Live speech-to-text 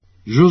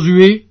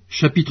Josué,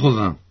 chapitre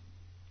 20.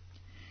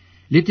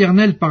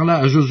 L'Éternel parla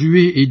à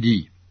Josué et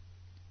dit,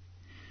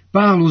 «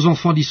 Parle aux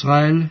enfants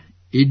d'Israël,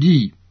 et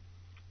dis,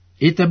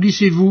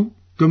 établissez-vous,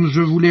 comme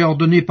je vous l'ai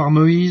ordonné par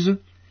Moïse,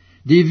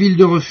 des villes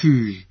de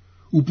refuge,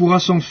 où pourra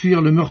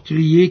s'enfuir le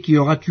meurtrier qui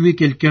aura tué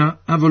quelqu'un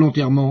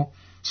involontairement,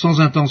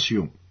 sans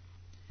intention.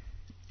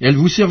 Elles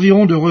vous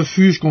serviront de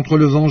refuge contre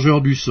le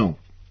vengeur du sang.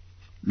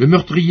 Le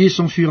meurtrier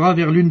s'enfuira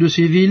vers l'une de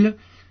ces villes,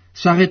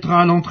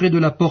 s'arrêtera à l'entrée de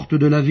la porte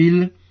de la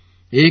ville,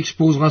 et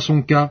exposera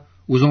son cas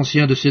aux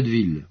anciens de cette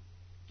ville.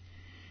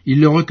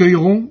 Ils le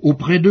recueilleront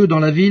auprès d'eux dans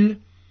la ville,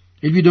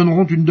 et lui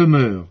donneront une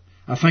demeure,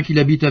 afin qu'il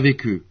habite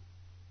avec eux.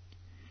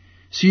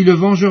 Si le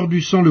vengeur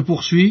du sang le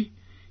poursuit,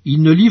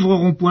 ils ne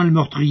livreront point le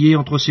meurtrier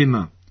entre ses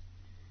mains,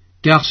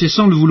 car c'est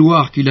sans le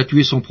vouloir qu'il a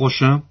tué son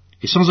prochain,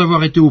 et sans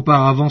avoir été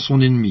auparavant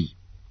son ennemi.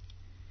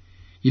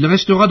 Il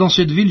restera dans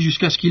cette ville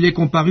jusqu'à ce qu'il ait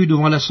comparu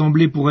devant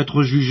l'assemblée pour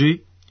être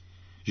jugé,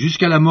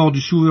 jusqu'à la mort du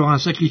souverain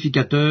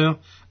sacrificateur,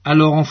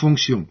 alors en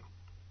fonction.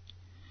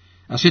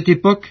 À cette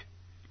époque,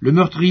 le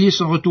meurtrier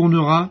s'en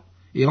retournera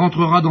et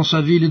rentrera dans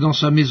sa ville et dans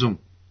sa maison,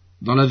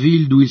 dans la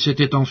ville d'où il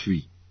s'était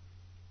enfui.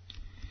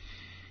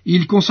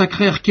 Ils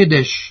consacrèrent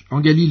Kédesh,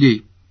 en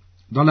Galilée,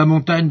 dans la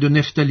montagne de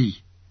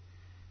Nephtali,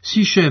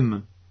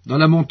 Sichem, dans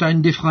la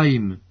montagne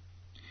d'Éphraïm,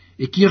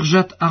 et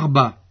Kirjat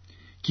Arba,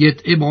 qui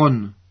est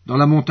Hébron, dans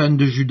la montagne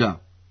de Juda.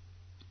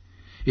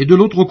 Et de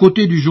l'autre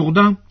côté du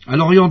Jourdain, à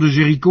l'orient de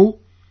Jéricho,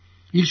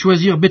 ils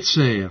choisirent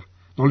Bethser,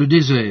 dans le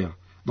désert,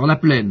 dans la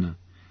plaine,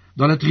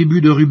 dans la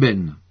tribu de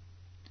Ruben,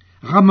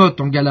 Ramoth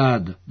en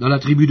Galaad, dans la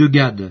tribu de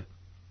Gad,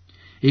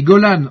 et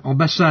Golan en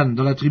Bassan,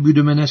 dans la tribu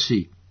de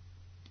Manassé.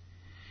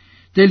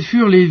 Telles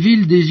furent les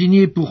villes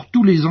désignées pour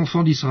tous les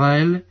enfants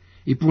d'Israël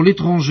et pour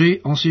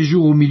l'étranger en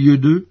séjour au milieu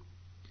d'eux,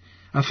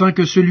 afin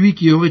que celui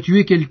qui aurait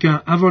tué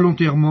quelqu'un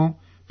involontairement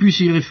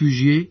puisse y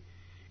réfugier,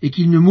 et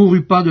qu'il ne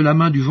mourût pas de la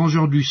main du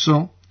vengeur du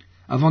sang,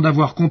 avant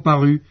d'avoir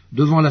comparu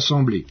devant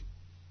l'assemblée.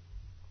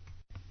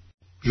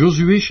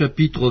 Josué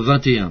chapitre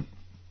 21.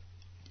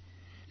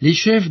 Les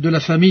chefs de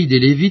la famille des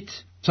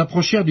Lévites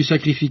s'approchèrent du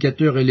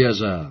sacrificateur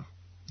Éléazar,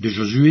 de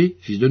Josué,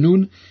 fils de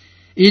Nun,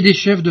 et des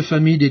chefs de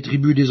famille des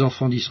tribus des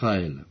enfants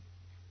d'Israël.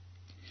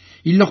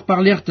 Ils leur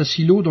parlèrent à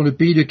Silo dans le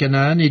pays de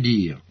Canaan et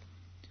dirent,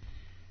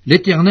 «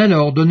 L'Éternel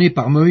a ordonné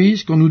par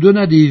Moïse qu'on nous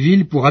donnât des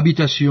villes pour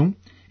habitation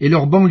et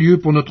leurs banlieues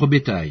pour notre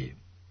bétail. »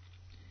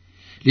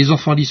 Les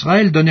enfants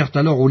d'Israël donnèrent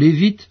alors aux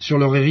Lévites, sur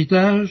leur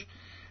héritage,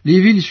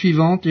 les villes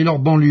suivantes et leurs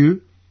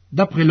banlieues,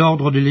 d'après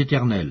l'ordre de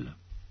l'Éternel.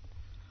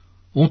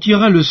 On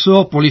tira le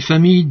sort pour les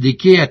familles des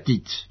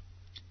Kéatites.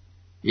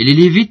 Et les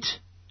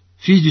Lévites,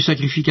 fils du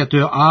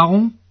sacrificateur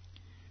Aaron,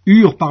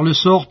 eurent par le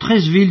sort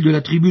 13 villes de la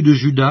tribu de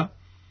Juda,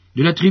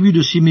 de la tribu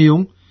de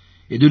Siméon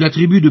et de la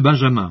tribu de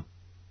Benjamin.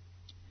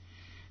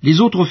 Les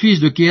autres fils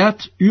de Kéat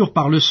eurent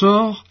par le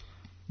sort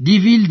 10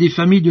 villes des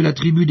familles de la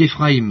tribu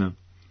d'Éphraïm,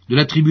 de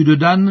la tribu de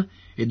Dan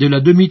et de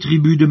la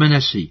demi-tribu de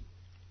Manassé.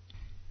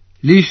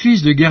 Les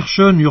fils de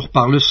Gershon eurent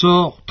par le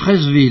sort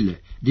 13 villes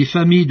des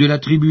familles de la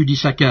tribu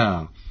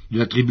d'Issachar, de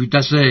la tribu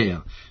Tasser,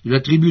 de la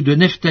tribu de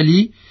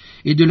Nephtali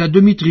et de la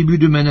demi-tribu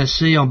de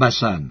Manassé en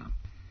Bassan.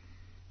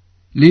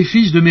 Les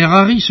fils de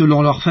Merari,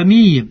 selon leur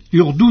famille,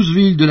 eurent 12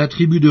 villes de la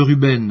tribu de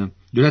Ruben,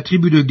 de la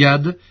tribu de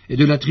Gad et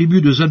de la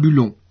tribu de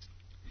Zabulon.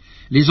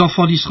 Les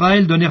enfants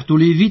d'Israël donnèrent aux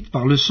Lévites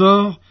par le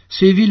sort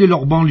ces villes et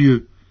leurs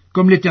banlieues,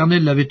 comme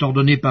l'Éternel l'avait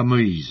ordonné par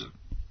Moïse.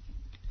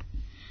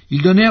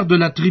 Ils donnèrent de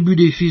la tribu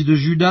des fils de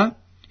Juda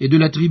et de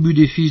la tribu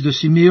des fils de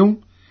Siméon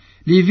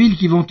les villes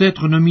qui vont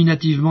être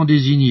nominativement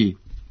désignées,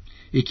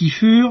 et qui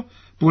furent,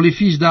 pour les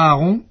fils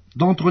d'Aaron,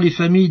 d'entre les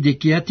familles des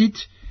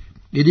Kéatites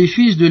et des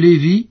fils de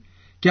Lévi,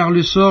 car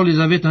le sort les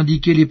avait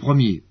indiqués les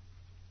premiers.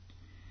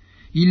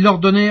 Ils leur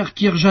donnèrent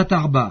Kirjat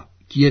Arba,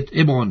 qui est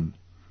Hébron,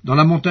 dans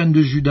la montagne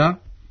de Juda,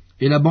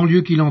 et la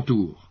banlieue qui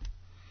l'entoure.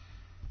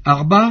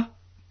 Arba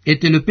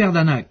était le père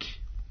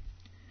d'Anak.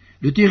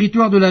 Le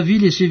territoire de la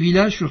ville et ses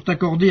villages furent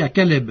accordés à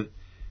Caleb,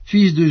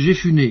 fils de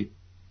Jéphuné,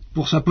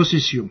 pour sa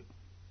possession.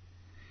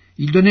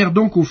 Ils donnèrent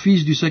donc aux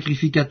fils du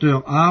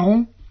sacrificateur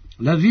Aaron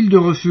la ville de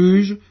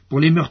refuge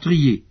pour les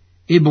meurtriers,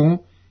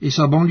 Hébron et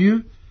sa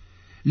banlieue,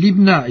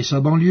 Libna et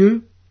sa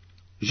banlieue,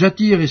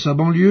 Jatir et sa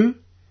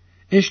banlieue,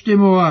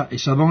 Eshtemoa et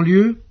sa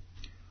banlieue,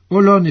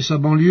 Holon et sa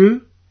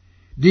banlieue,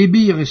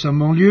 Débir et sa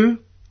banlieue,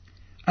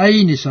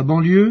 Haïn et sa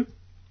banlieue,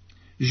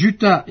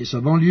 Juta et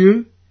sa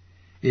banlieue,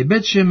 et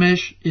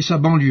Beth-Shemesh et sa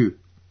banlieue,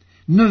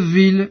 9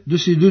 villes de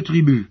ces 2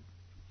 tribus.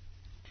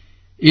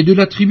 Et de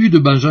la tribu de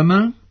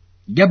Benjamin,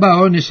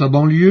 Gabaon et sa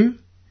banlieue,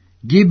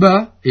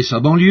 Géba et sa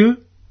banlieue,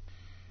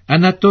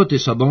 Anatoth et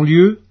sa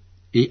banlieue,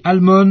 et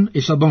Almon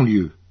et sa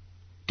banlieue,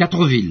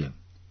 4 villes.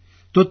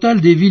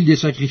 Total des villes des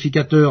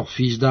sacrificateurs,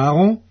 fils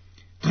d'Aaron,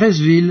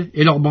 13 villes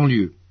et leurs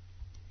banlieues.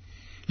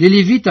 Les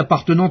Lévites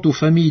appartenant aux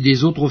familles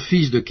des autres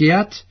fils de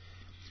Kéat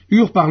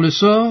eurent par le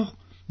sort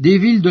des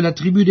villes de la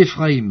tribu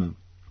d'Éphraïm.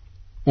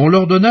 On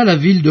leur donna la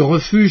ville de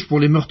refuge pour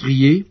les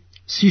meurtriers,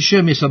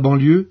 Sichem et sa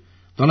banlieue,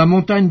 dans la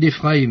montagne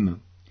d'Éphraïm,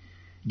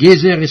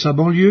 Gézer et sa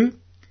banlieue,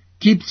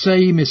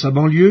 Kibtsaïm et sa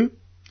banlieue,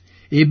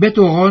 et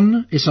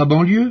Beth-Horon et sa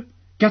banlieue,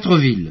 4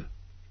 villes.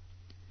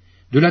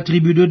 De la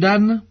tribu de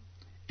Dan,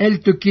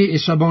 El-Teké et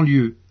sa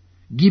banlieue,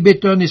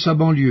 Gibéton et sa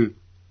banlieue,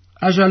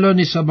 Ajalon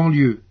et sa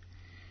banlieue,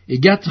 et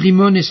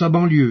Gath-Rimon et sa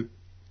banlieue,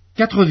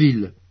 4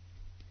 villes.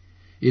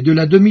 Et de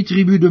la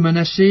demi-tribu de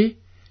Manassé,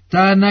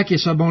 Tahanak et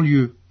sa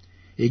banlieue,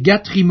 et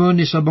Gath-Rimon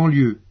et sa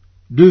banlieue,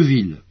 2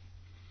 villes.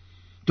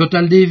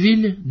 Total des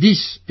villes,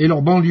 10 et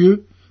leurs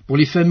banlieues pour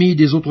les familles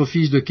des autres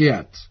fils de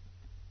Kehath.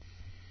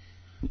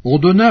 On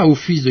donna aux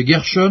fils de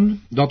Gershon,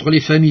 d'entre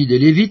les familles des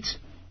Lévites,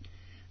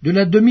 de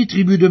la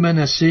demi-tribu de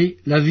Manassé,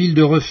 la ville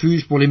de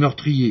refuge pour les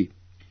meurtriers,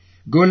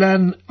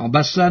 Golan en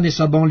Bassan et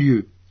sa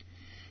banlieue,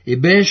 et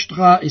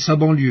Béchtra et sa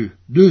banlieue,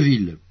 2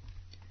 villes.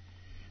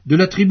 De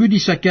la tribu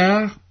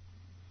d'Issachar,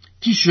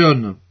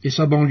 Kishon et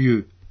sa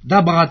banlieue,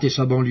 Dabrat et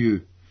sa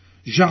banlieue,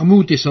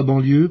 Jarmout et sa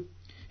banlieue,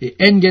 et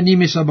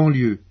En-Ganim et sa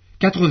banlieue,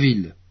 4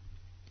 villes.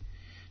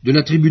 De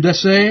la tribu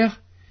d'Asser,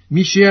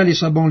 Michéal et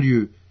sa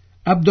banlieue,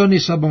 Abdon et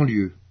sa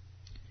banlieue,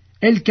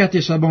 Elkat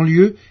et sa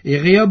banlieue, et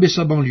Rehob et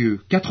sa banlieue,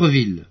 4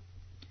 villes.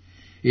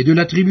 Et de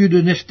la tribu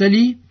de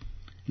Nephtali,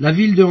 la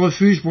ville de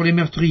refuge pour les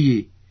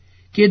meurtriers,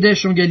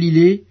 Kédesh en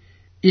Galilée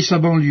et sa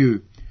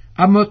banlieue,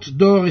 Hamoth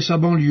d'Or et sa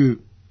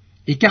banlieue,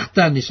 et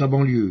Kartan et sa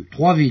banlieue,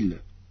 3 villes.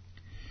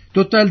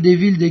 Total des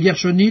villes des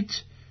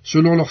Gershonites,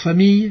 selon leurs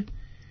familles,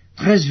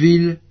 13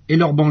 villes et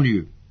leurs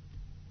banlieues.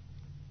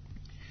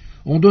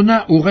 On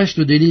donna au reste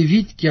des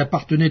Lévites qui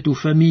appartenaient aux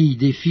familles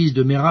des fils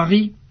de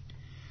Merari,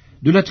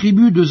 de la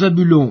tribu de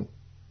Zabulon,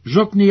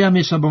 Jokneam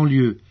et sa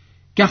banlieue,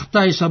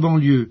 Karta et sa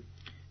banlieue,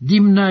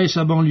 Dimna et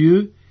sa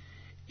banlieue,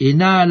 et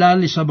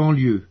Nahalal et sa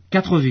banlieue,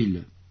 4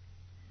 villes.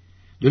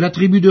 De la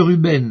tribu de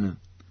Ruben,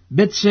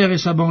 Betser et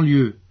sa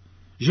banlieue,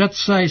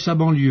 Jatsa et sa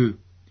banlieue,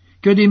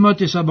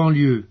 Kedémoth et sa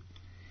banlieue,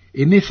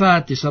 et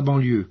Méphat et sa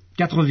banlieue,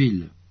 4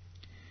 villes.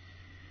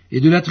 Et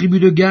de la tribu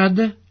de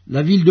Gad,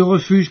 la ville de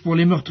refuge pour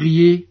les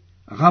meurtriers,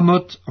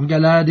 Ramoth en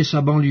Galade et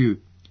sa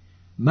banlieue,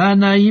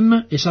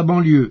 Mahanaïm et sa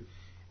banlieue,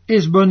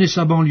 Esbon et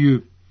sa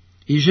banlieue,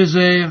 et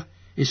Gézer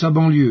et sa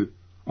banlieue,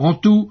 en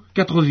tout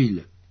 4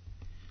 villes.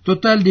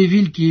 Total des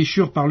villes qui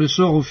échurent par le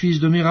sort aux fils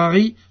de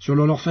Merari,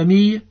 selon leurs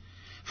familles,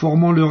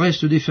 formant le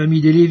reste des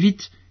familles des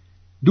Lévites,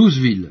 12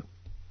 villes.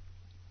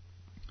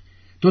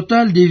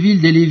 Total des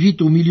villes des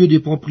Lévites au milieu des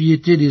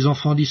propriétés des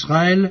enfants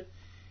d'Israël,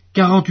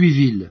 48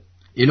 villes,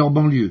 et leurs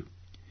banlieues.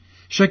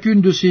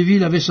 Chacune de ces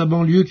villes avait sa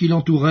banlieue qui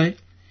l'entourait,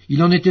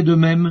 il en était de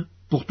même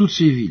pour toutes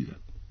ces villes.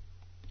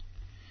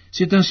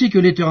 C'est ainsi que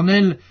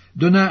l'Éternel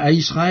donna à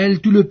Israël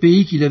tout le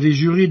pays qu'il avait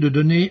juré de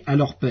donner à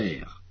leur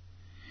père.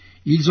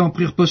 Ils en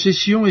prirent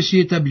possession et s'y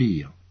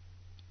établirent.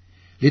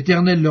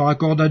 L'Éternel leur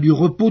accorda du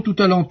repos tout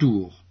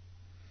alentour,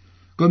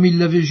 comme il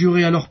l'avait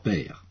juré à leur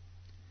père.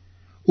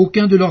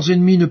 Aucun de leurs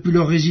ennemis ne put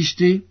leur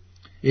résister,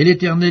 et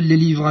l'Éternel les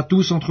livra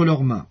tous entre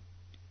leurs mains.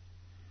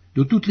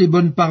 De toutes les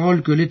bonnes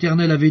paroles que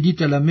l'Éternel avait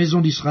dites à la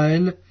maison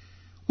d'Israël,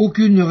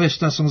 aucune ne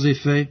resta sans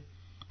effet,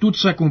 toutes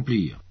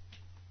s'accomplirent.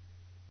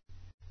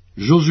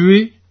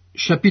 Josué,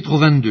 chapitre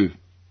 22.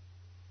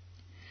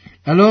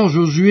 Alors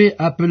Josué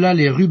appela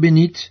les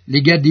Rubénites,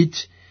 les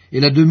Gadites et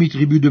la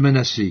demi-tribu de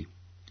Manassé.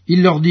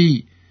 Il leur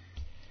dit,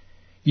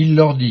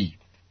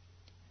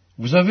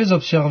 vous avez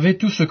observé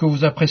tout ce que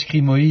vous a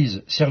prescrit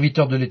Moïse,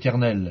 serviteur de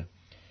l'Éternel,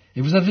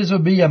 et vous avez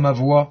obéi à ma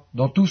voix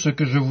dans tout ce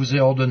que je vous ai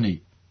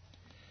ordonné.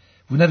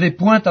 Vous n'avez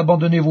point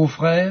abandonné vos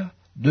frères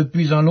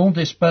depuis un long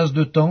espace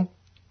de temps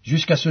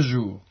jusqu'à ce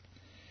jour,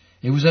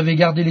 et vous avez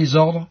gardé les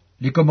ordres,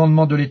 les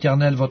commandements de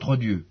l'Éternel votre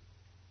Dieu.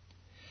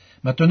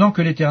 Maintenant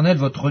que l'Éternel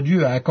votre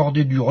Dieu a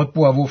accordé du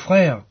repos à vos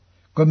frères,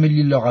 comme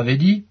il leur avait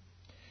dit,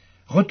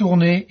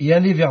 retournez et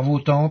allez vers vos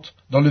tentes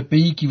dans le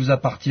pays qui vous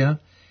appartient,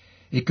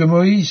 et que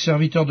Moïse,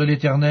 serviteur de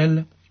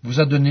l'Éternel, vous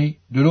a donné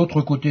de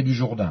l'autre côté du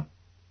Jourdain.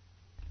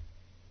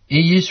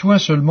 Ayez soin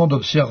seulement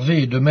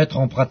d'observer et de mettre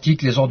en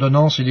pratique les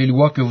ordonnances et les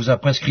lois que vous a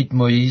prescrites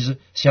Moïse,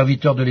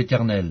 serviteur de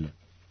l'Éternel.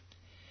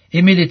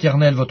 Aimez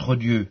l'Éternel votre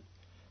Dieu,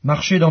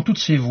 marchez dans toutes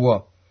ses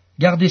voies,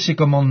 gardez ses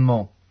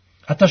commandements,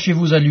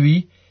 attachez-vous à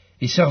lui,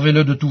 et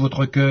servez-le de tout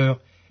votre cœur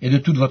et de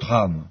toute votre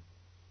âme.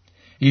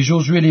 Et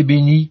Josué les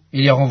bénit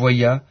et les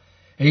renvoya,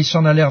 et ils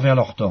s'en allèrent vers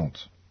leur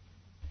tente.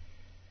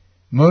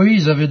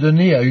 Moïse avait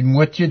donné à une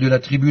moitié de la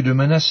tribu de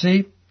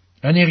Manassé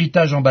un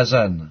héritage en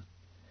Basan,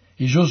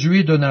 et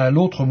Josué donna à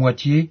l'autre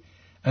moitié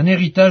un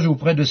héritage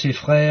auprès de ses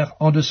frères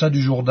en deçà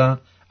du Jourdain,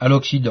 à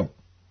l'Occident.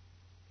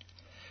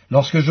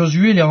 Lorsque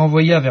Josué les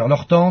renvoya vers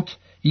leur tente,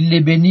 il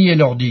les bénit et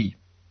leur dit,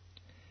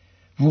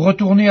 « Vous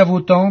retournez à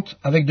vos tentes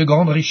avec de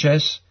grandes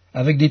richesses,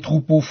 avec des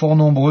troupeaux fort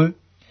nombreux,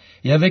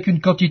 et avec une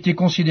quantité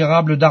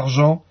considérable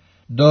d'argent,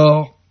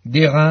 d'or,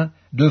 d'airain,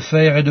 de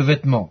fer et de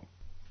vêtements.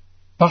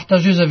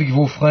 Partagez avec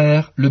vos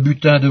frères le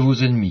butin de vos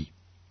ennemis. »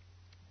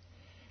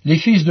 Les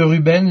fils de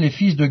Ruben, les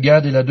fils de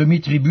Gad et la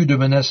demi-tribu de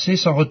Manassé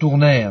s'en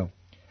retournèrent,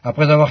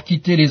 après avoir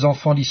quitté les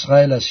enfants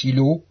d'Israël à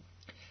Silo,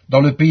 dans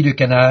le pays de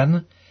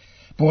Canaan,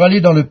 pour aller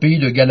dans le pays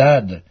de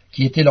Galade,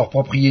 qui était leur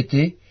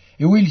propriété,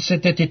 et où ils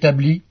s'étaient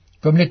établis,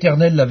 comme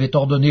l'Éternel l'avait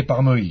ordonné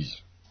par Moïse.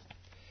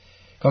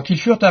 Quand ils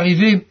furent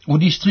arrivés au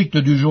district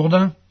du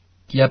Jourdain,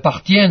 qui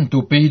appartiennent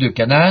au pays de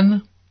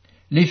Canaan,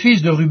 les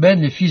fils de Ruben,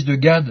 les fils de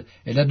Gad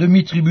et la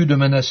demi-tribu de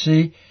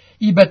Manassé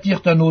y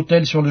bâtirent un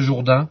autel sur le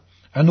Jourdain,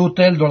 un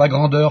autel dont la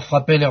grandeur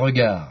frappait les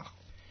regards.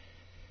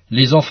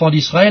 Les enfants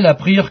d'Israël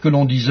apprirent que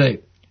l'on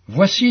disait «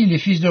 Voici les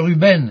fils de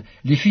Ruben,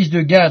 les fils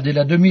de Gad et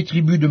la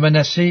demi-tribu de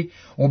Manassé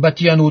ont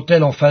bâti un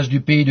autel en face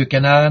du pays de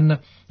Canaan,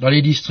 dans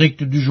les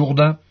districts du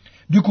Jourdain,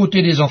 du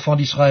côté des enfants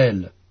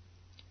d'Israël. »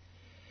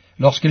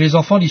 Lorsque les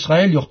enfants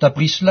d'Israël eurent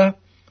appris cela,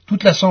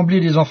 toute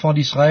l'assemblée des enfants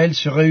d'Israël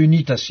se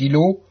réunit à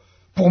Silo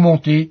pour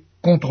monter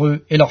contre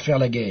eux et leur faire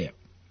la guerre.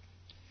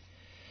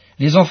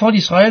 Les enfants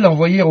d'Israël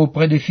envoyèrent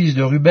auprès des fils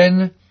de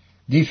Ruben,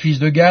 des fils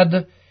de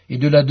Gad et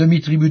de la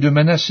demi-tribu de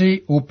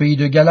Manassé au pays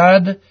de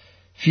Galad,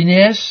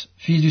 Phinéas,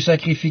 fils du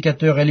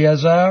sacrificateur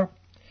Éléazar,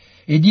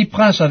 et 10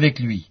 princes avec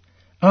lui,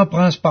 un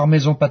prince par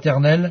maison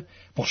paternelle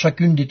pour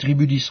chacune des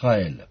tribus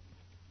d'Israël.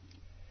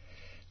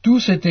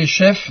 Tous étaient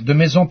chefs de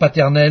maison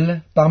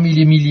paternelle parmi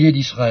les milliers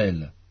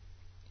d'Israël.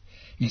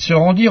 Ils se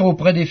rendirent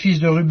auprès des fils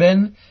de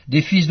Ruben,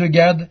 des fils de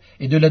Gad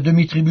et de la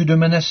demi-tribu de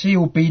Manassé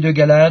au pays de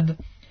Galad,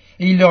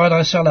 et ils leur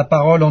adressèrent la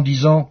parole en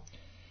disant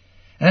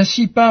 «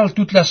 Ainsi parle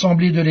toute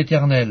l'assemblée de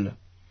l'Éternel.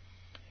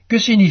 Que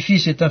signifie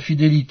cette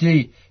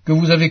infidélité que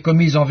vous avez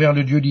commise envers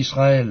le Dieu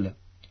d'Israël?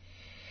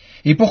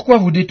 Et pourquoi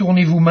vous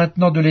détournez-vous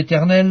maintenant de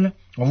l'Éternel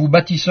en vous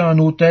bâtissant un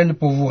autel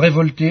pour vous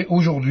révolter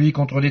aujourd'hui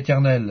contre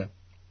l'Éternel?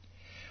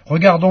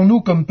 Regardons-nous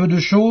comme peu de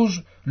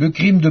choses le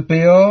crime de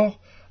Péor,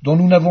 dont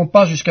nous n'avons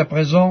pas jusqu'à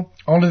présent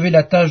enlevé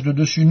la tache de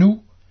dessus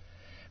nous,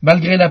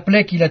 malgré la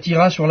plaie qu'il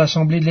attira sur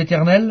l'assemblée de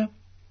l'Éternel?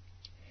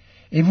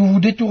 Et vous vous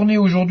détournez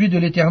aujourd'hui de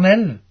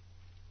l'Éternel?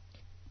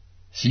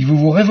 Si vous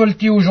vous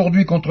révoltez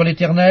aujourd'hui contre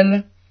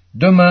l'Éternel,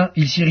 demain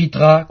il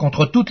s'irritera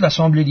contre toute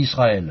l'assemblée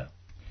d'Israël.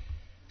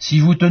 Si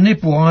vous tenez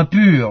pour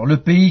impur le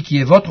pays qui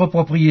est votre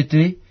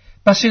propriété,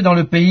 passez dans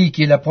le pays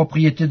qui est la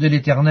propriété de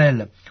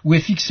l'Éternel, où est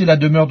fixée la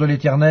demeure de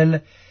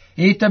l'Éternel,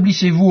 et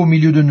établissez-vous au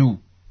milieu de nous.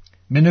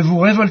 Mais ne vous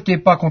révoltez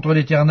pas contre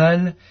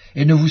l'Éternel,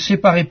 et ne vous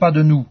séparez pas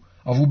de nous,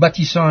 en vous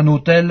bâtissant un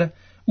autel,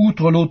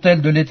 outre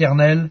l'autel de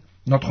l'Éternel,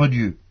 notre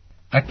Dieu.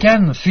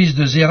 Akan, fils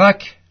de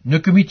Zérak, ne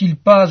commit-il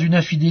pas une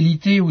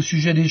infidélité au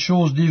sujet des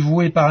choses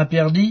dévouées par un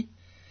perdit,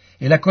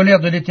 et la colère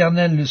de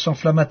l'Éternel ne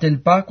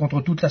s'enflamma-t-elle pas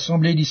contre toute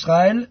l'assemblée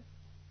d'Israël?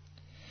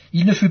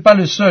 Il ne fut pas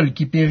le seul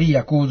qui périt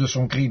à cause de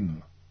son crime.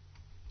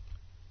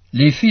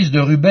 Les fils de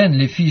Ruben,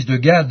 les fils de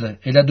Gad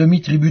et la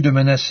demi-tribu de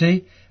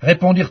Manassé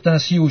répondirent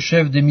ainsi au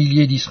chef des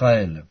milliers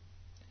d'Israël.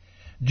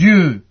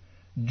 Dieu,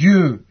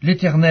 Dieu,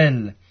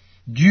 l'Éternel,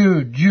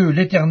 Dieu, Dieu,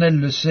 l'Éternel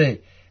le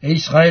sait, et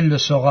Israël le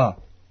saura.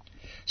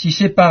 Si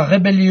c'est par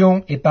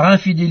rébellion et par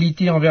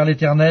infidélité envers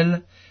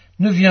l'Éternel,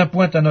 ne viens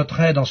point à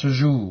notre aide en ce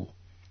jour.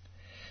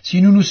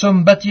 Si nous nous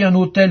sommes bâtis un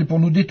autel pour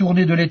nous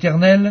détourner de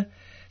l'Éternel,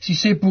 si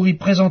c'est pour y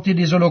présenter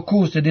des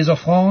holocaustes et des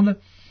offrandes,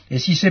 et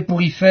si c'est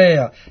pour y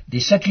faire des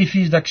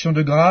sacrifices d'action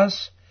de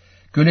grâce,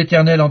 que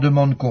l'Éternel en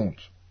demande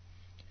compte.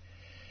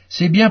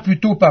 C'est bien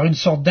plutôt par une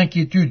sorte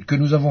d'inquiétude que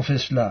nous avons fait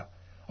cela,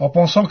 en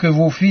pensant que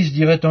vos fils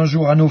diraient un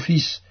jour à nos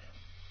fils,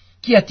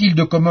 « Qu'y a-t-il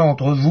de commun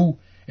entre vous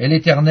et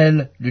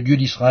l'Éternel, le Dieu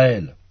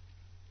d'Israël ?»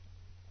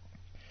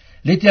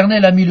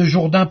 L'Éternel a mis le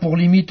Jourdain pour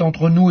limite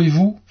entre nous et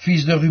vous,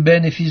 fils de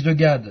Ruben et fils de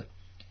Gad.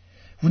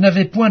 Vous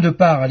n'avez point de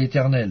part à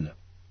l'Éternel.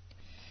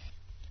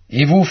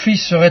 Et vos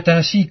fils seraient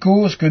ainsi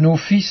cause que nos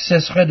fils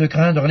cesseraient de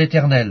craindre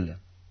l'Éternel.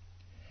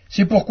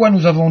 C'est pourquoi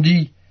nous avons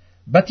dit,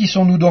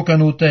 bâtissons-nous donc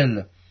un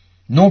autel,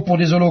 non pour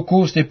des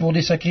holocaustes et pour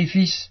des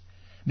sacrifices,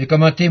 mais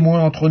comme un témoin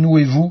entre nous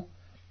et vous,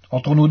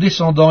 entre nos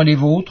descendants et les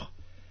vôtres,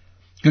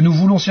 que nous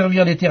voulons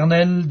servir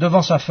l'Éternel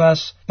devant sa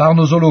face par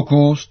nos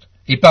holocaustes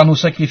et par nos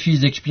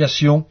sacrifices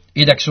d'expiation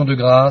et d'action de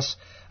grâce,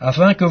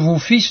 afin que vos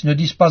fils ne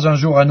disent pas un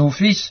jour à nos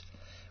fils,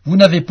 vous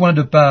n'avez point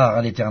de part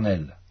à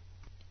l'Éternel.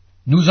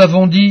 Nous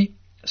avons dit,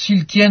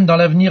 s'ils tiennent dans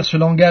l'avenir ce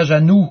langage à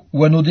nous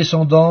ou à nos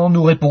descendants,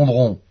 nous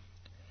répondrons.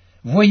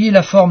 Voyez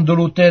la forme de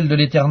l'autel de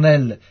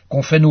l'Éternel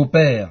qu'ont fait nos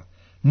pères,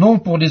 non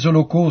pour des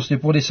holocaustes et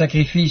pour des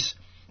sacrifices,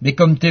 mais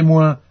comme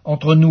témoins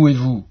entre nous et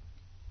vous.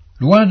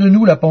 Loin de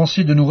nous la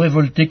pensée de nous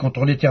révolter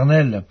contre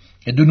l'Éternel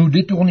et de nous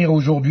détourner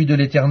aujourd'hui de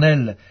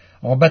l'Éternel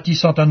en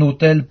bâtissant un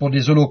autel pour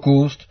des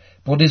holocaustes,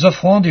 pour des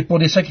offrandes et pour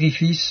des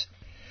sacrifices,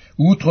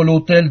 outre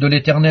l'autel de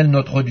l'Éternel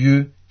notre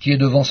Dieu qui est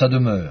devant sa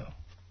demeure.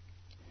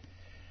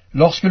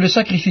 Lorsque le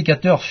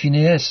sacrificateur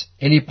Phinéas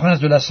et les princes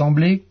de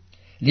l'assemblée,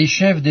 les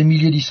chefs des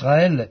milliers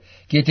d'Israël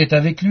qui étaient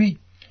avec lui,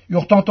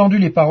 eurent entendu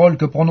les paroles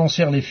que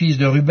prononcèrent les fils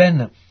de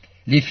Ruben,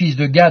 les fils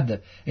de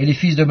Gad et les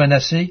fils de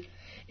Manassé,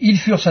 ils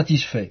furent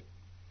satisfaits.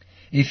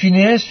 Et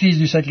Phinéas, fils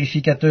du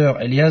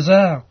sacrificateur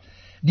Éléazar,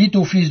 dit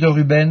aux fils de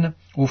Ruben,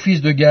 aux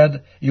fils de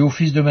Gad et aux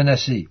fils de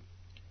Manassé,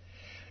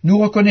 « Nous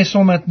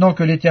reconnaissons maintenant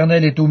que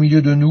l'Éternel est au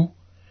milieu de nous,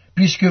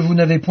 puisque vous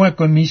n'avez point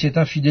commis cette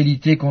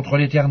infidélité contre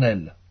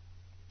l'Éternel.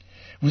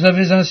 Vous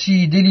avez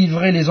ainsi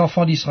délivré les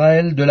enfants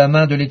d'Israël de la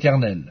main de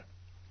l'Éternel. »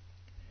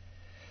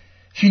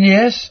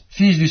 Phinéas,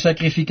 fils du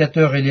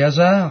sacrificateur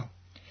Éléazar,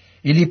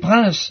 et les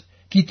princes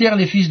quittèrent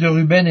les fils de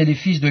Ruben et les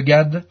fils de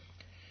Gad,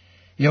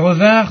 et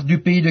revinrent du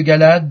pays de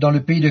Galad dans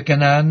le pays de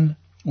Canaan,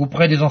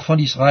 auprès des enfants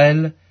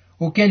d'Israël,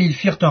 auquel ils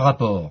firent un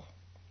rapport.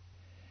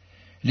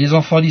 Les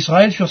enfants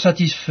d'Israël furent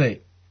satisfaits.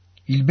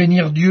 Ils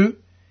bénirent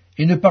Dieu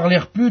et ne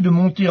parlèrent plus de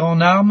monter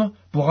en armes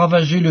pour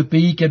ravager le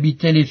pays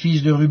qu'habitaient les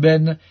fils de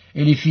Ruben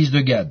et les fils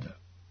de Gad.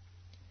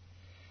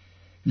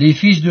 Les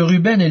fils de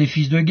Ruben et les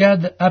fils de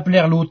Gad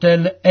appelèrent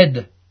l'autel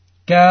Ed,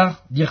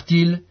 car,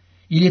 dirent-ils,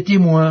 il est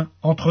témoin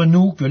entre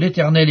nous que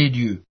l'Éternel est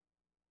Dieu.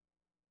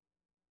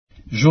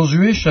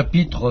 Josué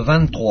chapitre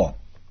 23.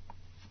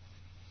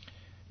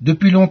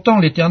 Depuis longtemps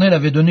l'Éternel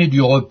avait donné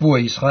du repos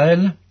à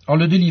Israël en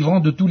le délivrant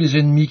de tous les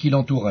ennemis qui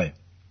l'entouraient.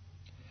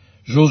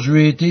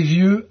 Josué était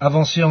vieux,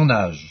 avancé en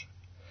âge.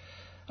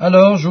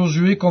 Alors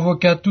Josué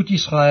convoqua tout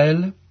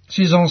Israël,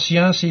 ses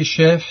anciens, ses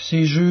chefs,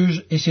 ses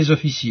juges et ses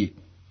officiers.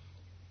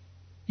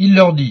 Il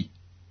leur dit,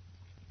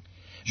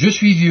 « Je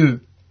suis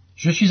vieux,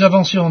 je suis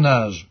avancé en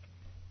âge.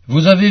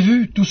 Vous avez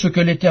vu tout ce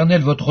que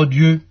l'Éternel votre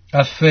Dieu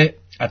a fait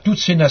à toutes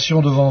ces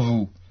nations devant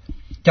vous,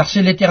 car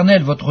c'est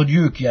l'Éternel votre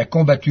Dieu qui a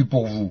combattu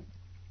pour vous.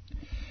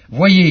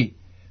 Voyez,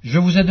 je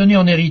vous ai donné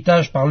en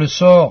héritage par le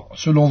sort,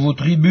 selon vos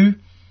tribus,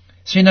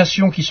 ces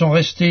nations qui sont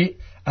restées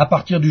à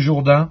partir du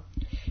Jourdain,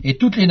 et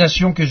toutes les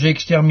nations que j'ai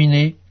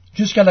exterminées,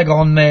 jusqu'à la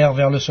grande mer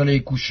vers le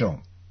soleil couchant.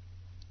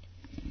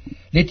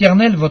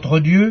 L'Éternel, votre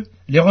Dieu,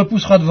 les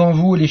repoussera devant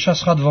vous et les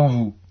chassera devant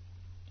vous.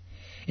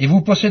 Et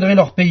vous posséderez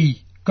leur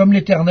pays, comme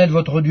l'Éternel,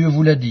 votre Dieu,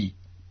 vous l'a dit.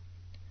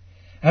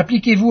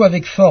 Appliquez-vous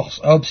avec force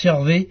à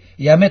observer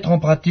et à mettre en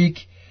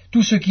pratique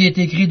tout ce qui est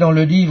écrit dans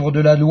le livre de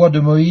la loi de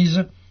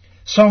Moïse,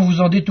 sans vous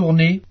en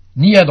détourner,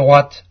 ni à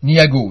droite, ni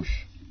à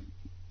gauche.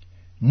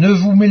 Ne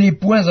vous mêlez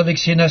point avec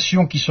ces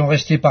nations qui sont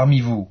restées parmi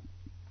vous.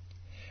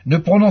 Ne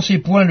prononcez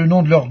point le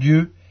nom de leur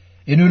Dieu,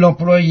 et ne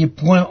l'employez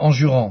point en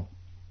jurant.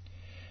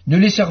 Ne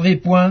les servez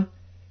point,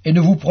 et ne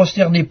vous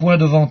prosternez point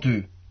devant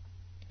eux.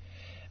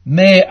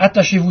 Mais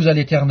attachez-vous à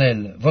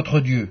l'Éternel, votre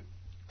Dieu,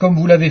 comme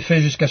vous l'avez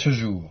fait jusqu'à ce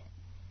jour.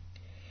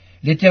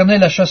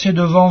 L'Éternel a chassé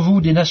devant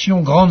vous des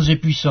nations grandes et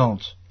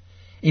puissantes,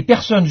 et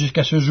personne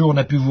jusqu'à ce jour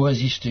n'a pu vous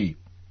résister.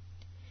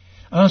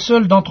 Un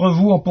seul d'entre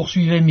vous en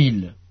poursuivait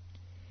 1000,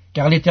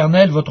 car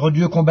l'Éternel, votre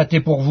Dieu,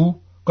 combattait pour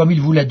vous, comme il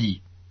vous l'a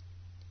dit.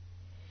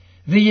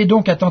 Veillez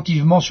donc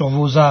attentivement sur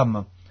vos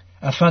âmes,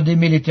 afin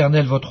d'aimer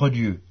l'Éternel, votre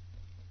Dieu.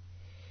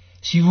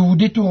 Si vous vous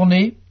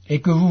détournez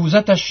et que vous vous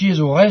attachiez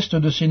au reste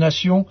de ces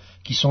nations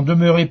qui sont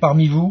demeurées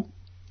parmi vous,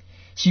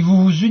 si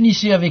vous vous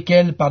unissez avec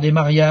elles par des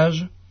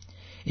mariages,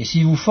 et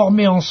si vous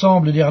formez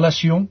ensemble des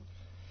relations,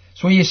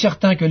 soyez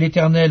certains que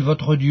l'Éternel,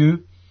 votre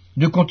Dieu,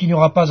 ne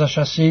continuera pas à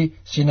chasser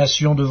ces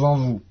nations devant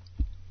vous.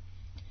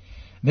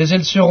 Mais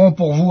elles seront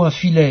pour vous un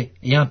filet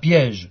et un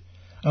piège,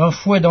 un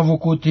fouet dans vos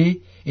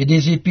côtés et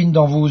des épines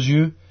dans vos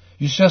yeux,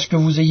 jusqu'à ce que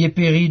vous ayez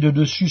péri de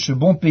dessus ce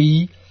bon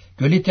pays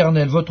que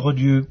l'Éternel, votre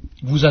Dieu,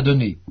 vous a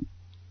donné.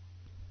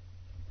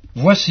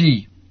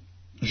 Voici,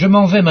 je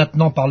m'en vais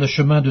maintenant par le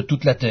chemin de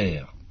toute la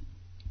terre.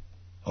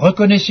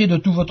 Reconnaissez de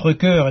tout votre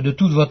cœur et de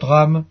toute votre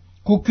âme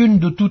qu'aucune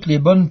de toutes les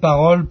bonnes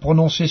paroles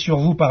prononcées sur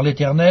vous par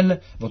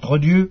l'Éternel, votre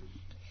Dieu,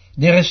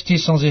 n'est restée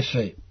sans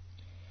effet.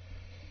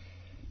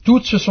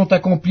 Toutes se sont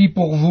accomplies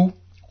pour vous,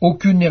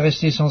 aucune n'est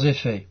restée sans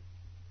effet.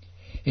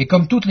 Et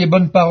comme toutes les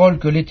bonnes paroles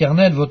que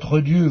l'Éternel, votre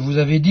Dieu, vous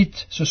avait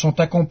dites se sont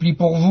accomplies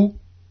pour vous,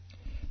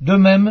 de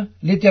même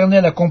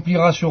l'Éternel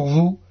accomplira sur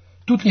vous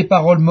toutes les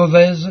paroles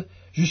mauvaises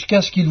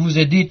jusqu'à ce qu'il vous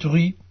ait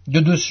détruit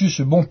de dessus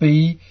ce bon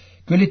pays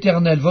que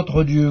l'Éternel,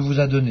 votre Dieu, vous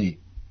a donné.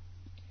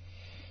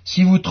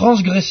 Si vous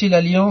transgressez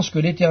l'alliance que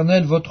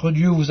l'Éternel, votre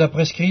Dieu, vous a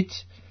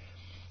prescrite,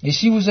 et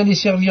si vous allez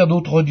servir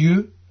d'autres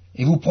dieux,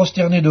 et vous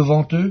prosterner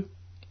devant eux,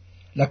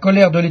 la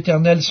colère de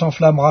l'Éternel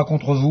s'enflammera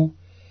contre vous,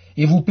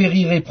 et vous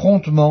périrez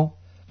promptement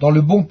dans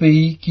le bon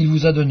pays qu'il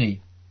vous a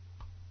donné.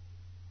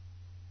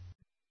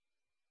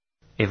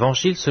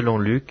 Évangile selon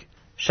Luc,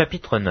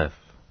 chapitre 9.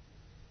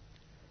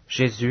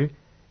 Jésus,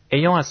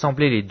 ayant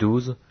assemblé les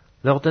 12,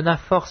 leur donna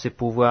force et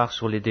pouvoir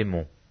sur les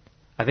démons,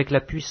 avec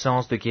la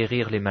puissance de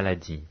guérir les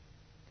maladies.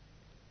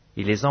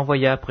 Il les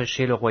envoya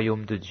prêcher le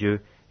royaume de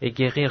Dieu et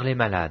guérir les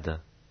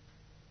malades.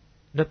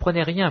 Ne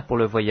prenez rien pour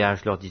le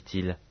voyage, leur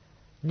dit-il,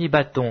 ni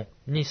bâton,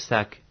 ni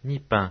sac, ni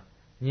pain,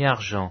 ni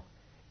argent,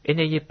 et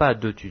n'ayez pas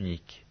 2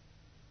 tuniques.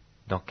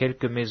 Dans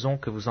quelque maison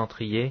que vous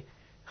entriez,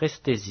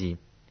 restez-y,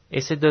 et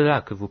c'est de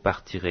là que vous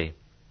partirez.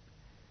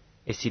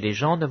 Et si les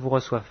gens ne vous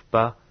reçoivent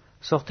pas,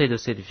 sortez de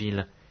cette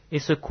ville, et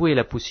secouez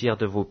la poussière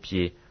de vos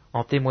pieds,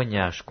 en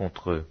témoignage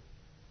contre eux.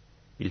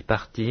 Ils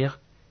partirent,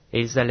 et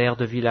ils allèrent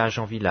de village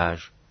en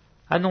village,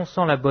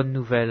 annonçant la bonne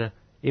nouvelle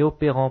et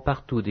opérant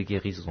partout des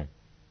guérisons.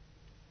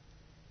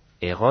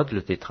 Hérode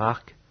le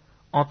tétrarque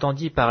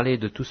entendit parler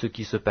de tout ce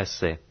qui se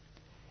passait,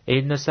 et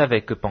il ne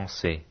savait que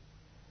penser,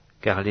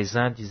 car les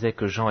uns disaient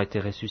que Jean était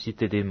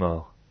ressuscité des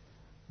morts,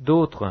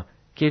 d'autres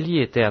qu'Élie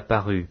était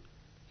apparu,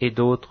 et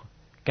d'autres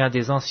qu'un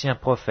des anciens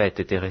prophètes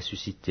était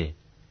ressuscité.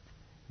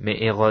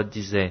 Mais Hérode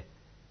disait,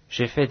 «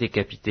 J'ai fait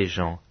décapiter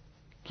Jean.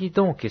 Qui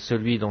donc est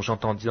celui dont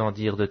j'entendis en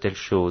dire de telles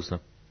choses ?»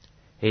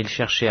 Et il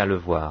cherchait à le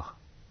voir.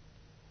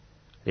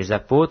 Les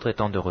apôtres,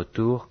 étant de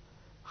retour,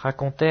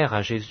 racontèrent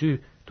à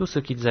Jésus tout ce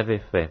qu'ils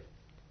avaient fait.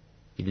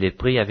 Il les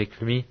prit avec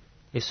lui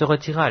et se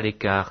retira à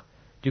l'écart,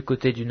 du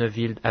côté d'une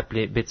ville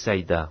appelée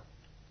Bethsaïda.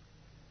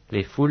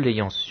 Les foules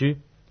l'ayant su,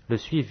 le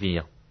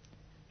suivirent.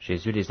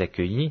 Jésus les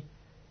accueillit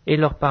et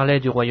leur parlait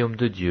du royaume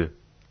de Dieu.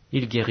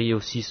 Il guérit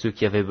aussi ceux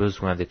qui avaient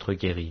besoin d'être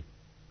guéris.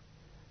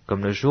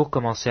 Comme le jour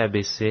commençait à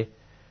baisser,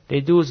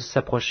 les 12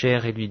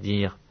 s'approchèrent et lui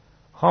dirent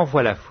 «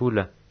 Renvoie la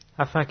foule,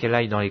 afin qu'elle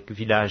aille dans les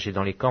villages et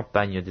dans les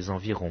campagnes des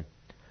environs,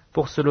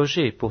 pour se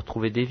loger et pour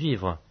trouver des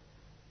vivres,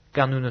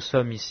 car nous ne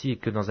sommes ici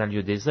que dans un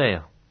lieu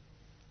désert. »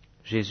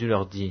 Jésus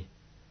leur dit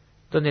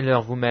 «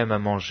 Donnez-leur vous-même à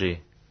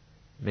manger. »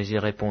 Mais ils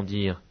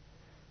répondirent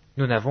 «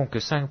 Nous n'avons que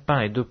 5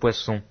 pains et 2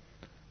 poissons,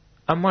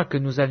 à moins que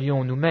nous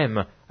allions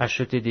nous-mêmes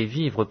acheter des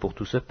vivres pour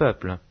tout ce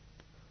peuple. »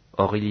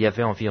 Or il y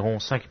avait environ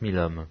 5000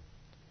 hommes.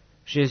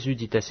 Jésus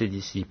dit à ses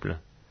disciples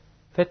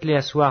 « Faites-les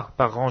asseoir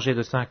par rangées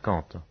de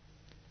 50. »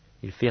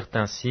 Ils firent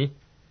ainsi,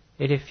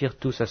 et les firent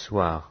tous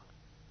asseoir.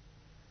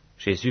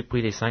 Jésus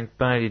prit les 5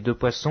 pains et les 2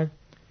 poissons,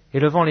 et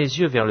levant les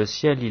yeux vers le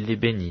ciel, il les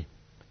bénit.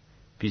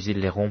 Puis il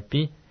les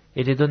rompit,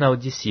 et les donna aux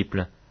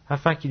disciples,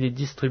 afin qu'ils les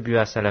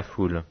distribuassent à la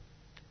foule.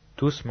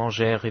 Tous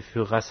mangèrent et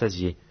furent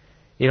rassasiés,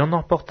 et l'on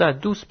emporta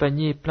 12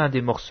 paniers pleins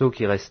des morceaux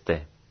qui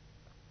restaient.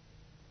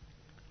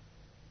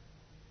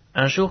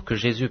 Un jour que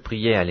Jésus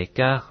priait à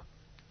l'écart,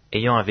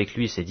 ayant avec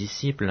lui ses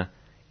disciples,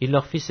 il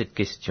leur fit cette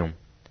question.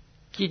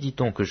 « Qui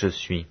dit-on que je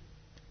suis »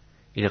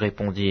 Ils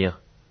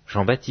répondirent «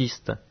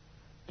 Jean-Baptiste »,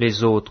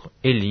 les autres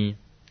 « Élie »,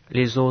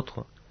 les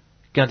autres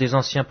 « qu'un des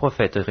anciens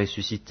prophètes est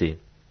ressuscité ».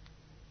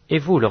 « Et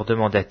vous, leur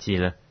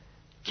demanda-t-il,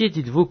 qui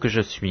dites-vous que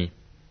je suis »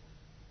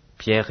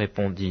 Pierre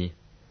répondit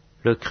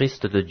 « Le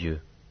Christ de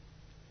Dieu ».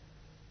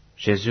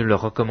 Jésus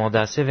leur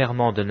recommanda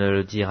sévèrement de ne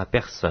le dire à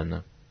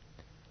personne.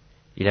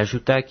 Il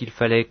ajouta qu'il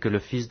fallait que le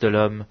Fils de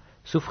l'homme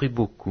souffrit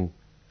beaucoup,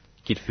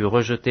 qu'il fût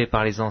rejeté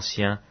par les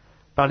anciens,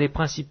 par les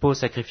principaux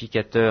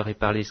sacrificateurs et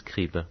par les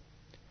scribes,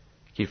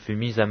 qu'il fût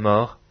mis à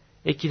mort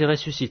et qu'il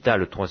ressuscitât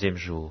le 3e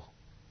jour.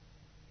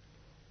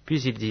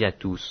 Puis il dit à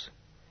tous,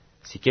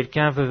 « Si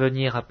quelqu'un veut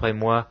venir après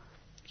moi,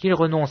 qu'il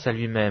renonce à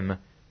lui-même,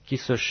 qu'il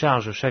se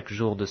charge chaque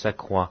jour de sa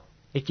croix,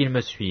 et qu'il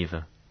me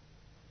suive.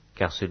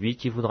 Car celui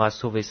qui voudra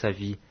sauver sa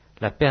vie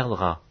la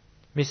perdra,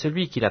 mais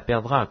celui qui la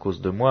perdra à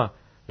cause de moi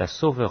la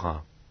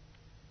sauvera.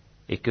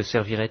 Et que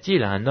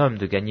servirait-il à un homme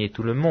de gagner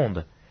tout le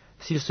monde,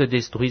 s'il se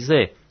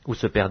détruisait ou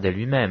se perdait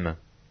lui-même?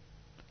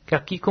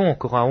 Car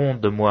quiconque aura honte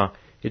de moi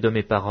et de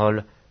mes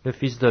paroles, le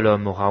Fils de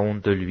l'homme aura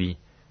honte de lui,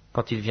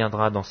 quand il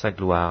viendra dans sa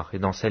gloire et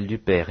dans celle du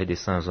Père et des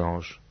saints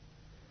anges.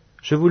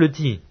 Je vous le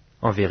dis,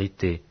 en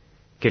vérité,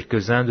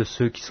 quelques-uns de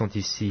ceux qui sont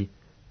ici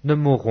ne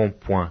mourront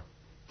point,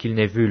 qu'ils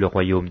n'aient vu le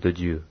royaume de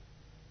Dieu. »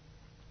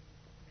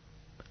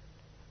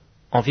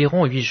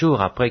 Environ 8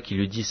 jours après qu'il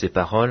eut dit ces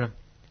paroles,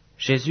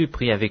 Jésus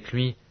prit avec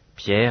lui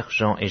Pierre,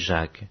 Jean et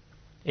Jacques,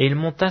 et il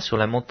monta sur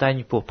la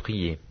montagne pour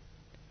prier.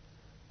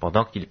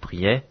 Pendant qu'il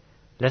priait,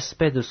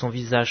 l'aspect de son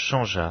visage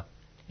changea,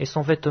 et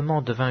son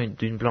vêtement devint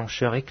d'une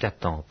blancheur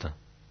éclatante.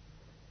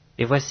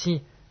 Et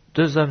voici,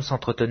 2 hommes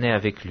s'entretenaient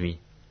avec lui.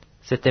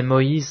 C'étaient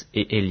Moïse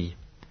et Élie,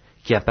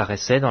 qui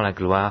apparaissaient dans la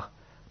gloire,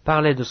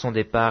 parlaient de son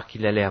départ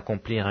qu'il allait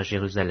accomplir à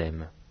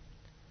Jérusalem.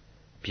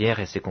 Pierre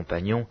et ses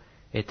compagnons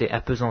étaient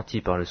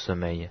appesantis par le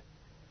sommeil.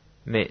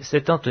 Mais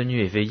s'étant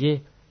tenus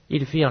éveillés,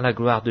 ils virent la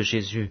gloire de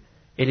Jésus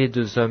et les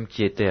 2 hommes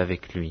qui étaient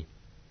avec lui.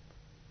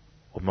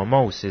 Au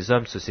moment où ces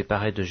hommes se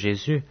séparaient de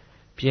Jésus,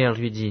 Pierre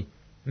lui dit,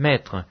 «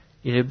 Maître,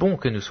 il est bon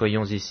que nous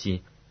soyons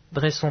ici.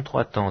 Dressons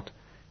 3 tentes,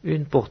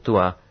 une pour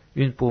toi,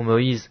 une pour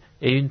Moïse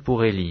et une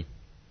pour Élie. »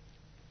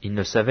 Il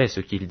ne savait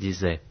ce qu'il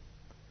disait.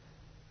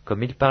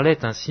 Comme il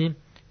parlait ainsi,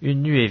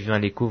 une nuée vint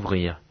les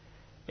couvrir,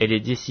 et les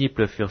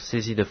disciples furent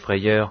saisis de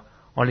frayeur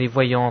en les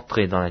voyant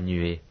entrer dans la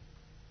nuée.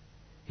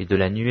 Et de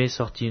la nuée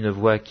sortit une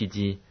voix qui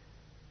dit,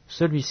 «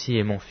 Celui-ci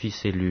est mon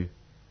fils élu,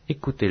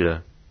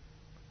 écoutez-le. »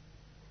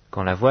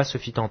 Quand la voix se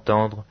fit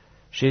entendre,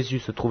 Jésus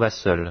se trouva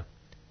seul.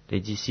 Les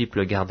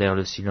disciples gardèrent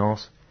le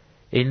silence,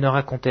 et ils ne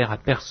racontèrent à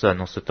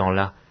personne en ce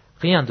temps-là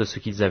rien de ce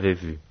qu'ils avaient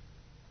vu.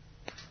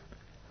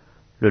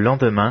 Le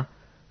lendemain,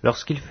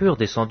 lorsqu'ils furent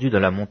descendus de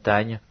la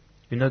montagne,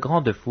 une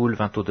grande foule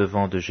vint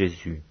au-devant de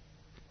Jésus.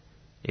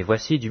 Et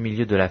voici du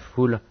milieu de la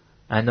foule,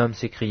 un homme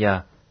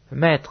s'écria, «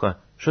 Maître,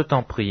 je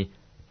t'en prie,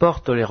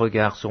 porte les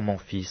regards sur mon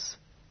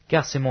fils,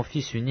 car c'est mon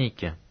fils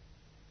unique. »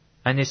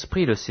 Un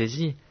esprit le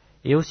saisit,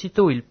 et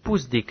aussitôt il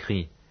pousse des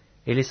cris,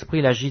 et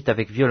l'esprit l'agite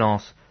avec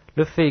violence,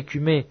 le fait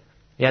écumer,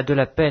 et a de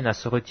la peine à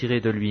se retirer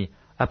de lui,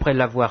 après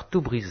l'avoir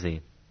tout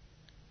brisé.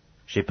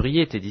 J'ai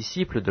prié tes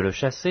disciples de le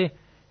chasser,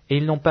 et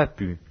ils n'ont pas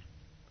pu.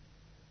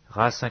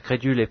 Race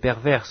incrédule et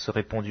perverse,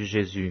 répondit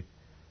Jésus,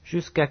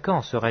 jusqu'à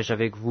quand serai-je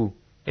avec vous,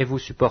 et vous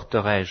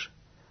supporterai-je?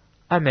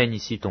 Amène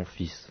ici ton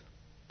fils.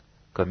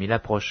 Comme il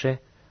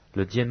approchait,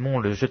 le démon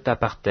le jeta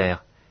par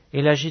terre,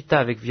 et l'agita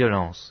avec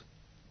violence.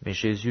 Mais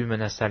Jésus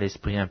menaça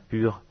l'esprit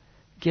impur,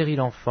 guérit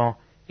l'enfant,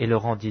 et le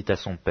rendit à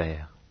son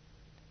père.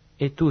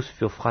 Et tous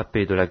furent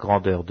frappés de la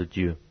grandeur de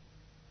Dieu.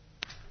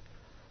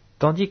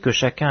 Tandis que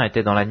chacun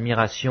était dans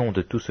l'admiration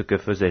de tout ce que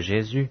faisait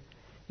Jésus,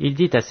 il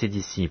dit à ses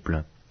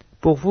disciples,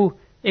 « Pour vous,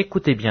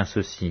 écoutez bien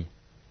ceci.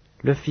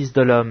 Le Fils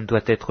de l'homme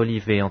doit être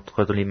livré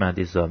entre les mains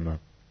des hommes.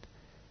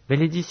 Mais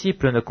les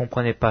disciples ne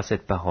comprenaient pas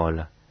cette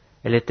parole.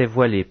 Elle était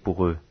voilée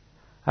pour eux,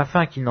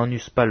 afin qu'ils n'en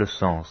eussent pas le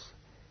sens,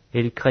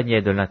 et ils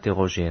craignaient de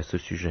l'interroger à ce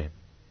sujet.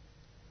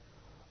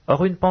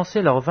 Or une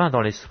pensée leur vint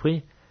dans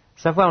l'esprit,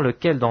 savoir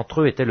lequel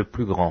d'entre eux était le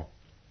plus grand.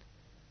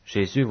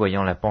 Jésus,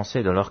 voyant la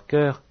pensée de leur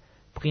cœur,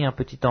 prit un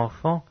petit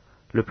enfant,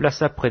 le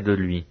plaça près de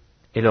lui,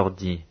 et leur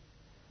dit,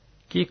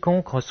 «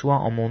 Quiconque reçoit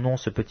en mon nom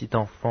ce petit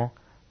enfant,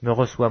 me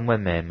reçoit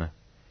moi-même,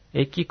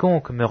 et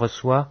quiconque me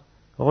reçoit,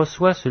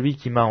 reçoit celui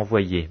qui m'a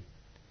envoyé.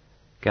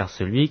 Car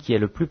celui qui est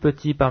le plus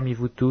petit parmi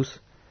vous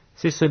tous,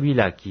 c'est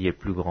celui-là qui est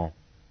plus grand. »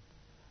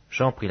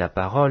 Jean prit la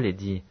parole et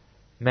dit,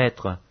 «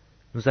 Maître,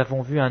 nous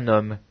avons vu un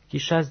homme qui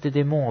chasse des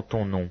démons en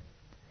ton nom,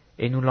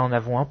 et nous l'en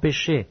avons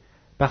empêché,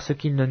 parce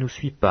qu'il ne nous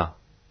suit pas. »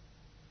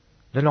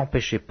 « Ne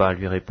l'empêchez pas,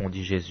 lui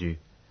répondit Jésus,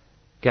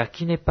 car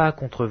qui n'est pas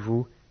contre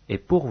vous est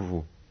pour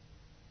vous. »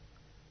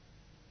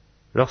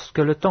 Lorsque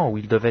le temps où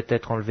il devait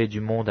être enlevé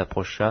du monde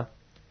approcha,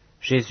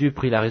 Jésus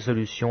prit la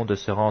résolution de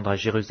se rendre à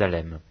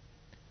Jérusalem.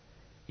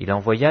 Il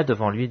envoya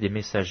devant lui des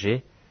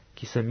messagers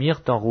qui se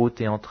mirent en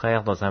route et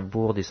entrèrent dans un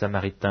bourg des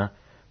Samaritains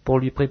pour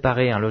lui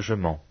préparer un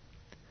logement.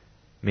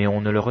 Mais on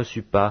ne le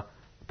reçut pas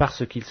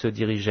parce qu'il se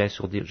dirigeait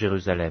sur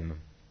Jérusalem.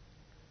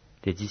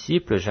 Les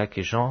disciples, Jacques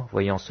et Jean,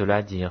 voyant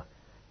cela, dirent,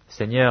 «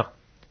 Seigneur,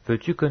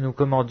 veux-tu que nous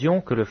commandions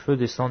que le feu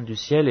descende du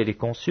ciel et les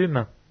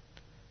consume ?»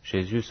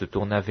 Jésus se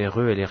tourna vers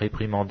eux et les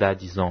réprimanda,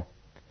 disant,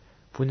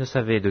 « Vous ne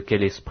savez de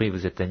quel esprit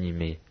vous êtes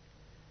animés,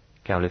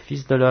 car le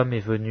Fils de l'homme est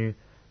venu,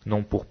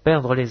 non pour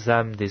perdre les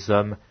âmes des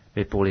hommes,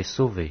 mais pour les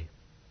sauver. »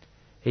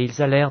 Et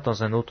ils allèrent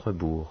dans un autre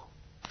bourg.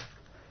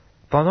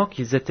 Pendant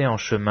qu'ils étaient en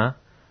chemin,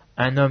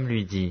 un homme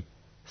lui dit,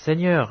 «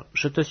 Seigneur,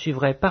 je te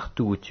suivrai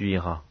partout où tu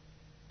iras. »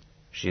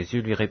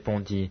 Jésus lui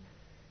répondit,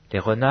 « Les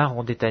renards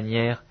ont des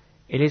tanières,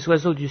 et les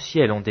oiseaux du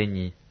ciel ont des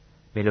nids,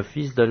 mais le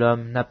Fils de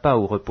l'homme n'a pas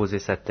où reposer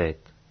sa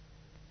tête. »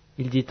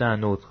 Il dit à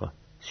un autre,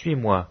 «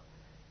 Suis-moi. »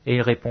 Et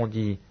il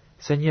répondit, «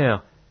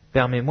 Seigneur,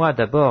 permets-moi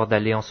d'abord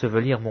d'aller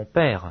ensevelir mon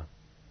Père. »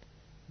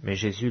 Mais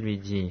Jésus lui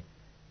dit,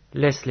 «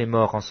 Laisse les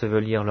morts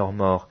ensevelir leurs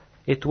morts,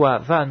 et toi,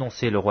 va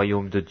annoncer le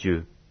royaume de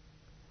Dieu. »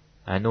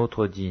 Un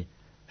autre dit,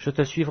 « Je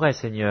te suivrai,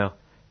 Seigneur,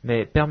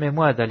 mais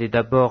permets-moi d'aller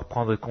d'abord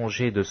prendre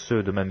congé de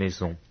ceux de ma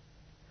maison. »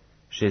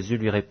 Jésus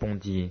lui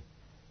répondit,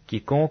 «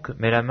 Quiconque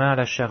met la main à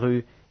la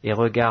charrue et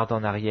regarde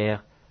en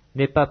arrière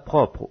n'est pas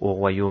propre au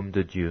royaume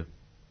de Dieu.